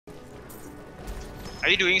Are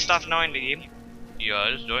you doing stuff now in the game? Yeah,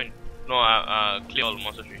 I just joined. No, clear all the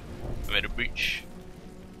monster tree. I'm at the breach.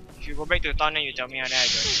 If you go back to the town, then you tell me, and then I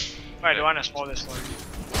join. But I don't want to spoil the story.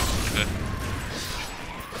 Okay.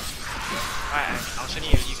 I also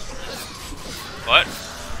need a leaf. What? I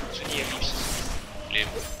also need a leaf.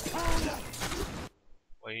 Leave.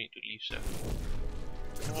 Why you need to leave, sir?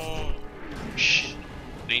 Oh, shit.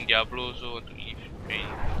 Playing Diablo, so want to leave. Training.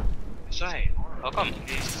 That's why. How come?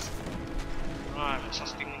 No, I'm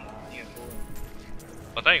susting here.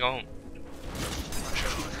 What time you go home? Not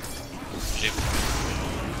sure. Leave.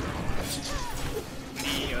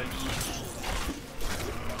 Early.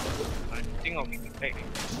 I think I'll be back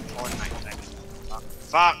all night time.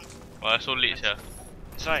 Fuck! Why so late, sir?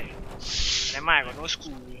 That's why. Never mind, I got no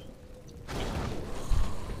school.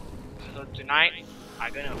 So tonight,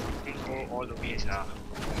 I'm gonna fucking go all the way, sir.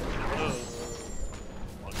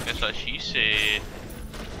 That's what she said.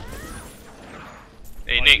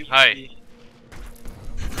 Hey Nick, hi.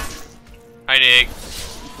 Hi Nick.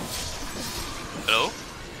 Hello?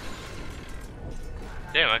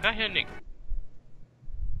 Damn, I can't hear Nick.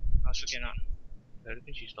 I also cannot. I don't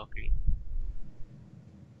think she's talking.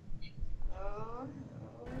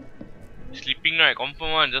 Sleeping right?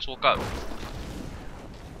 Confirm one, just woke up.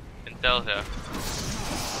 Can tell her.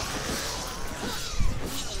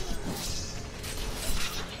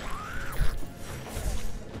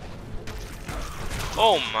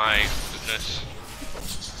 Oh my goodness.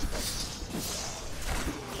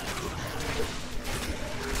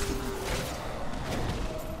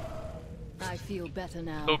 I feel better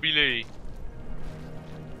now. Tobile.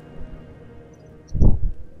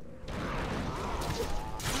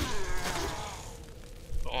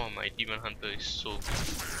 Oh, my demon hunter is so good.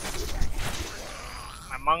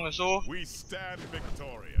 My monk also. We stand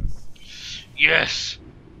victorious. Yes!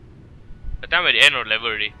 I think I'm at the end of the level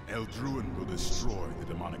already. Eldruin will destroy the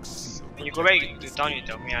demonic seal. When you go back to town, you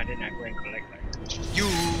tell me, and then I go and collect like you.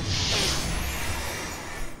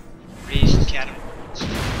 Raise cattle.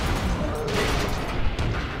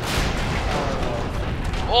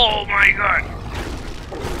 Oh my god!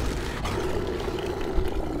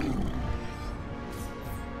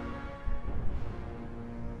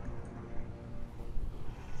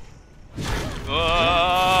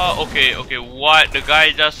 Okay, what? The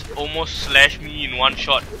guy just almost slashed me in one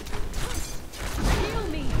shot.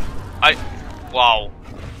 Wow.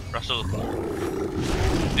 Russell.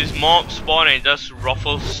 This mob spawn and just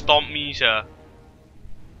ruffle stomp me, sir.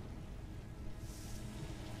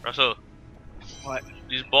 Russell. What?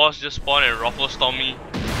 This boss just spawned and ruffle stomp me.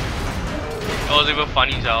 That was even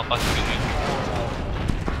funny, sir. How fast you me.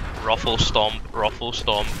 Ruffle stomp,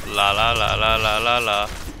 la la la la la la la.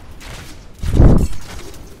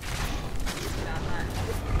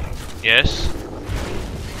 Yes?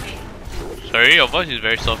 Sorry, your voice is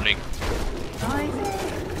very soft, Nick.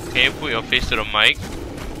 Can you put your face to the mic?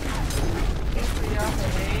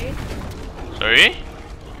 Sorry?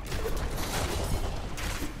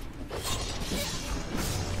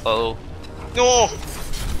 Uh oh. No!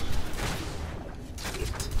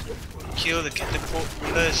 Kill the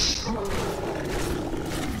catapulters.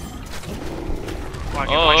 Wow,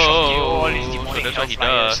 you one-shot kill all these So demonic that's what he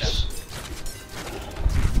hellflyers, does.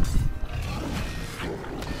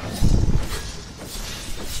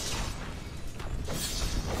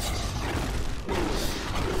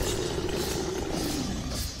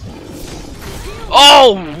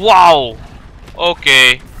 Oh wow!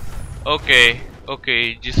 Okay.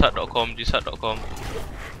 Jisat.com.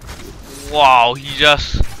 Wow, he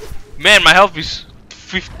just... Man, my health is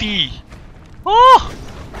 50. Oh!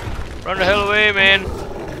 Run the hell away, man.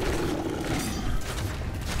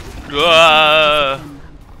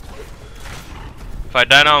 If I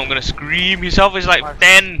die now, I'm gonna scream. His health is like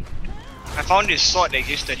 10. I found this sword that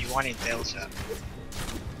gives 31 intel, sir.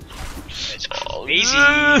 That's crazy.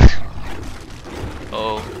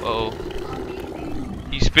 Oh.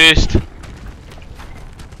 He's pissed.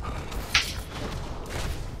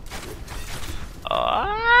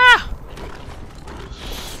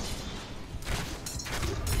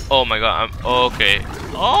 Oh my god, I'm okay.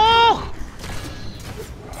 Oh!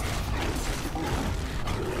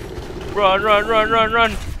 Run!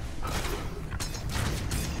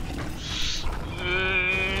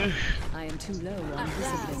 I am too low on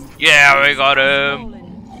discipline. Yeah, we got him.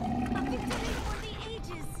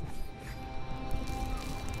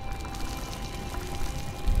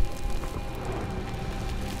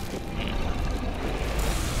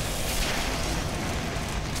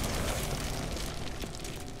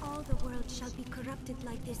 All the world shall be corrupted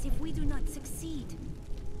like this if we do not succeed.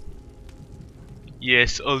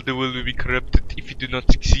 Yes, all the world will be corrupted if you do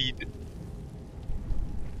not succeed.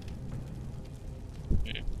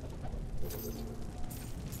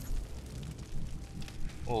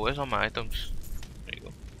 Oh, where's all my items? There you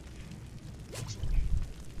go.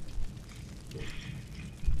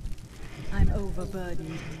 I'm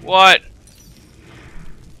overburdened. What?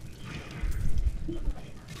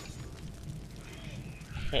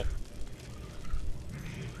 Huh.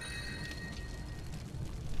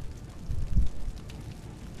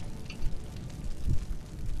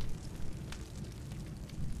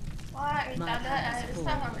 What? My Retarded, I have to hands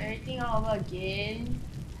start full. from everything all over again.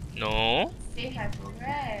 No. Save my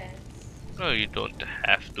progress. No, you don't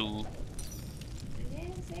have to.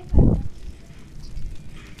 Again, save my progress.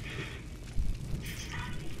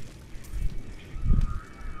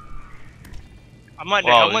 Ahmad, the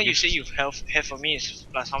Wow, helmet you it say gives you have for me is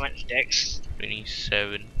plus how much dex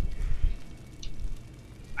 27,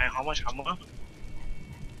 and how much armor?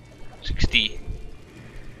 60.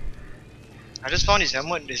 I just found his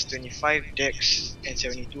helmet. There's 25 dex and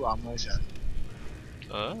 72 armor.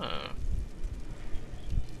 Ah.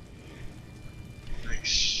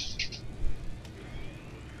 Nice.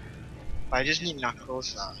 But I just need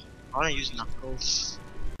knuckles. I wanna use knuckles.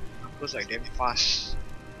 Knuckles like damn fast.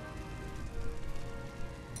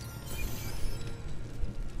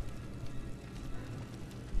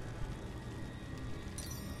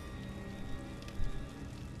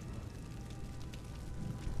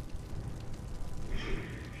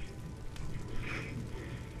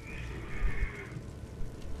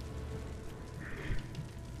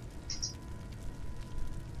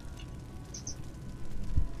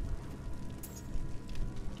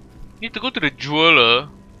 Need to go to the jeweler.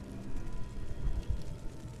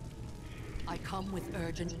 I come with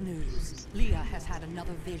urgent news. Leah has had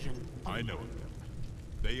another vision. I know of them.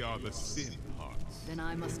 They are the sin hearts. Then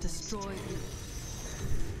I must destroy them.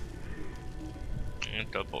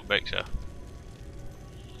 Teleport back, sir.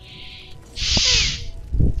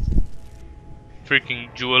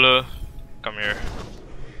 Freaking jeweler. Come here.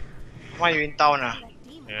 Why you in town?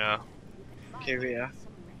 Yeah. Okay, wait.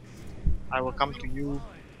 I will come to you.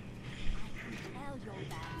 Tell your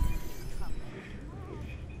band is trouble.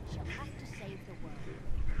 She'll have to save the world.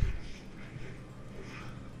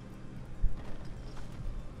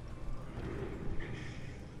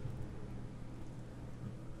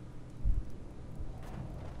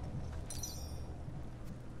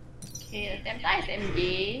 Okay, the Templar is MJ.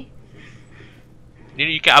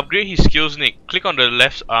 You can upgrade his skills, Nick. Click on the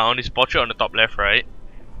left, on his portrait on the top left, right?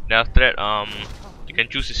 Then after that, you can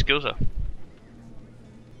choose his skills.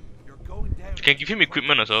 You're going down. You can give him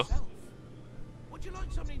equipment as well. yourself. Would you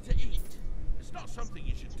like something to eat? It's not something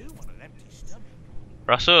you should do on an empty stomach.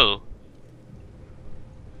 Russell.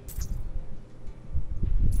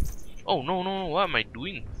 Oh no, what am I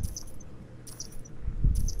doing?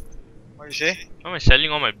 What you say? Why am I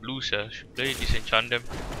selling all my blues? Should play disenchant them.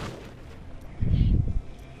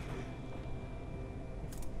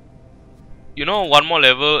 You know, one more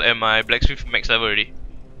level and my blacksmith max level already.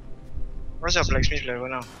 What's your blacksmith level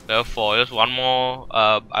now? Level 4, just one more.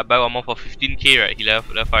 I buy one more for 15k, right? He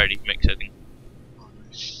level 5 already, max I think. Oh,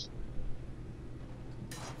 nice.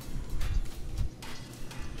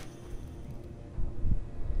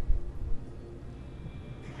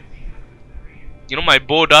 You know my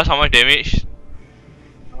bow does how much damage?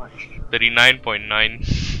 How much?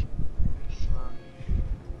 39.9.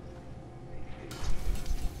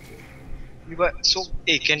 You got so.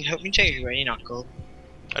 Hey, can you help me check if you got any knuckle?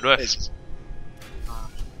 I don't have.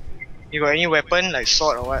 You got any weapon like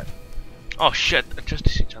sword or what? Oh shit, I just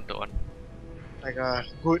disenchanted one. Like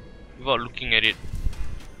good. Without looking at it.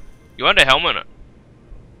 You want the helmet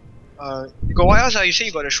or You got what else? You say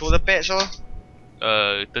you got the shoulder pads or?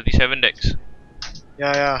 not? 37 dex.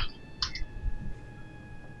 Yeah.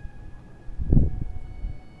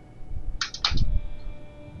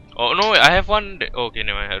 Oh no, wait, I have one. Oh, okay,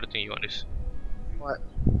 never mind. I don't think you want this. What?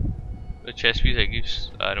 The chest piece I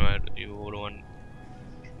gives. I don't mind. You don't want.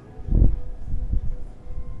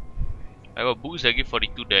 I got boots that give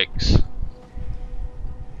 42 dex.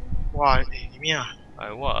 Wow, hey, give me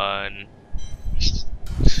I want.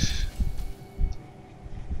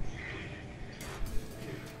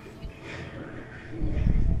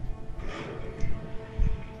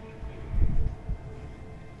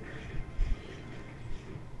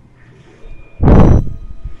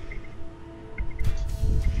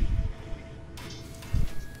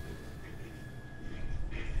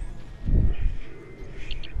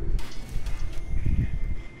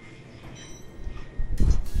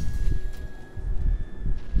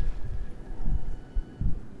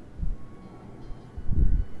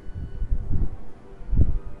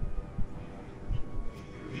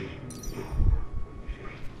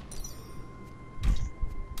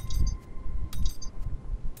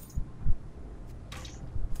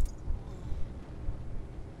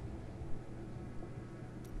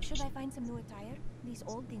 Should I find some new attire? These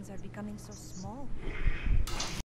old things are becoming so small.